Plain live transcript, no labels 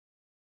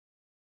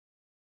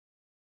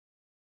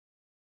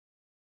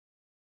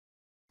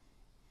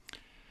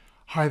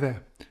Hi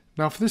there.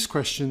 Now for this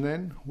question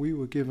then, we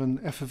were given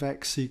f of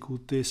x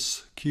equaled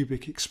this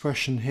cubic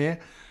expression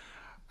here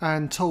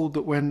and told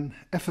that when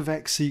f of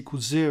x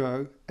equals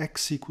 0,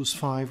 x equals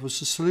 5 was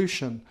the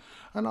solution,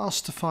 and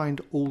asked to find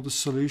all the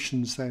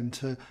solutions then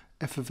to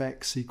f of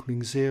x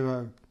equaling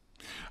 0.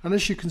 And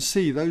as you can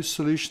see, those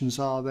solutions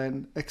are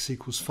then x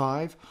equals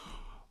 5,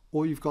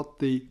 or you've got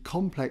the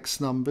complex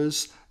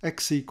numbers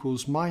x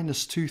equals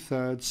minus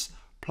 2/3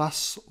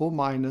 plus or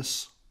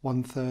minus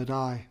 1/3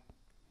 I.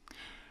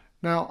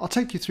 Now, I'll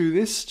take you through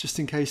this just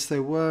in case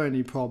there were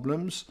any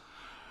problems.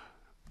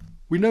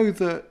 We know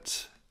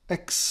that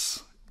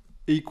x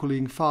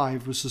equaling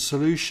 5 was the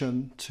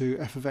solution to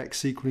f of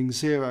x equaling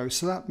 0,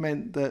 so that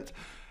meant that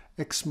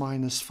x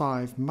minus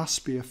 5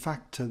 must be a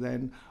factor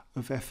then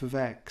of f of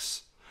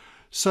x.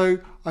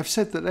 So I've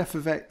said that f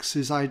of x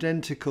is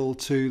identical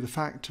to the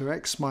factor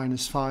x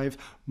minus 5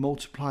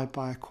 multiplied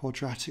by a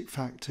quadratic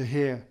factor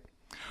here.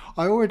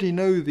 I already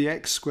know the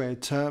x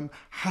squared term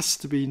has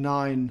to be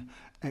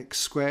 9x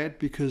squared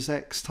because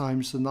x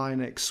times the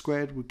 9x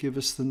squared would give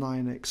us the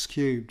 9x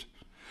cubed.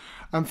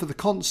 And for the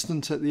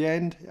constant at the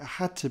end, it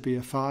had to be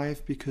a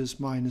 5 because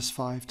minus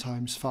 5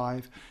 times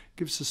 5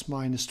 gives us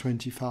minus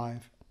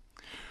 25.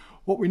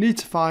 What we need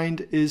to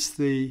find is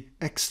the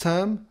x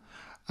term,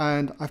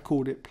 and I've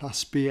called it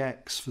plus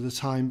bx for the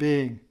time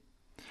being.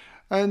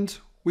 And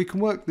we can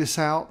work this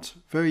out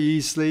very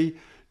easily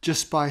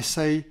just by,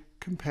 say,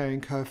 comparing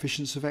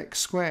coefficients of x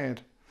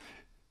squared.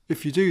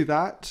 If you do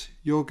that,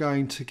 you're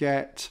going to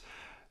get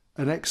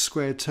an x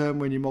squared term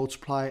when you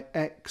multiply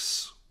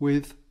x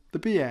with the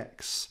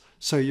bx.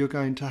 So you're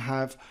going to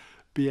have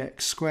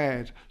bx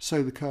squared,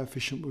 so the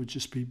coefficient would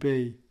just be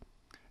b.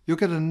 You'll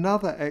get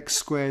another x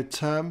squared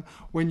term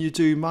when you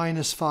do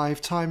minus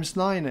 5 times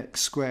 9x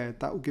squared.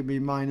 That will give me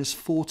minus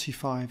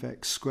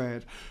 45x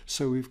squared.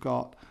 So we've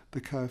got the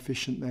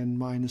coefficient then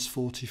minus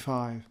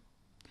 45.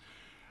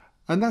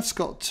 And that's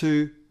got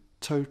to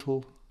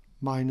total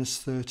minus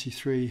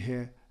 33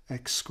 here,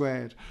 x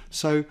squared.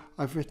 So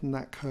I've written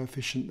that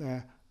coefficient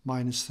there,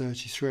 minus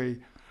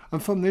 33.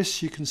 And from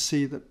this you can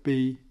see that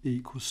b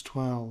equals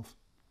 12.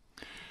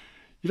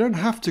 You don't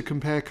have to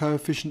compare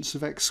coefficients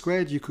of x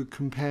squared, you could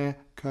compare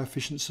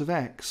coefficients of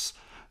x.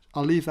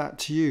 I'll leave that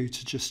to you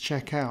to just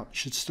check out. You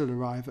should still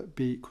arrive at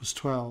b equals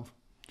 12.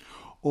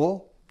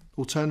 Or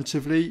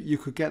alternatively, you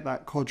could get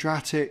that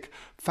quadratic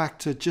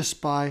factor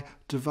just by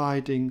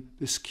dividing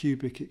this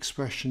cubic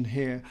expression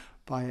here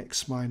by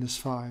x minus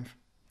 5.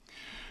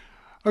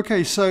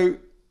 Okay, so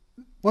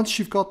once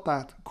you've got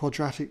that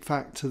quadratic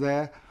factor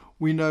there,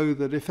 we know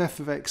that if f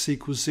of x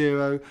equals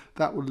 0,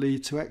 that will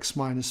lead to x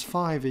minus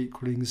 5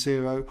 equaling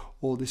 0,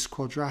 or this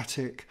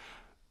quadratic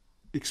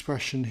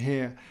expression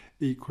here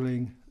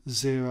equaling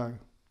 0.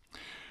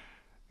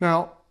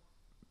 Now,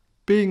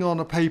 being on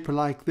a paper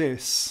like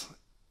this,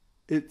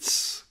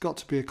 it's got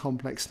to be a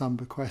complex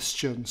number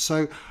question.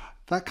 So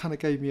that kind of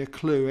gave me a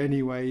clue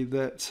anyway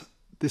that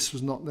this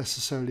was not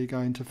necessarily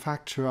going to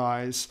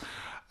factorize.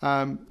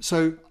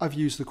 So I've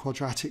used the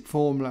quadratic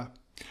formula.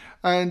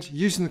 And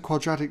using the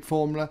quadratic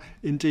formula,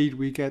 indeed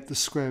we get the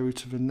square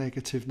root of a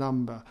negative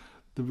number,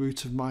 the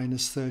root of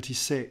minus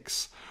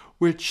 36,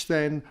 which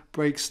then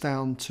breaks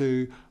down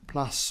to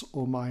plus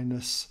or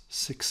minus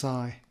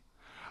 6i.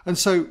 And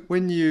so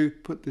when you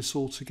put this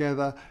all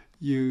together,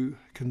 you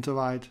can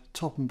divide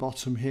top and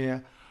bottom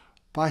here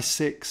by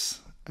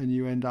 6, and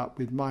you end up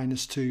with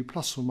minus 2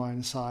 plus or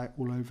minus I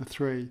all over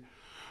 3.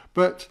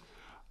 But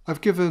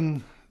I've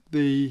given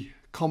the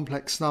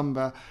complex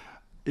number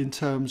in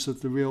terms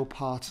of the real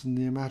part and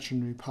the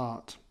imaginary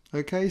part.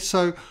 Okay,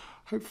 so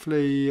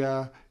hopefully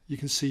you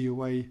can see your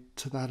way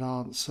to that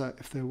answer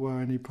if there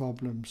were any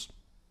problems.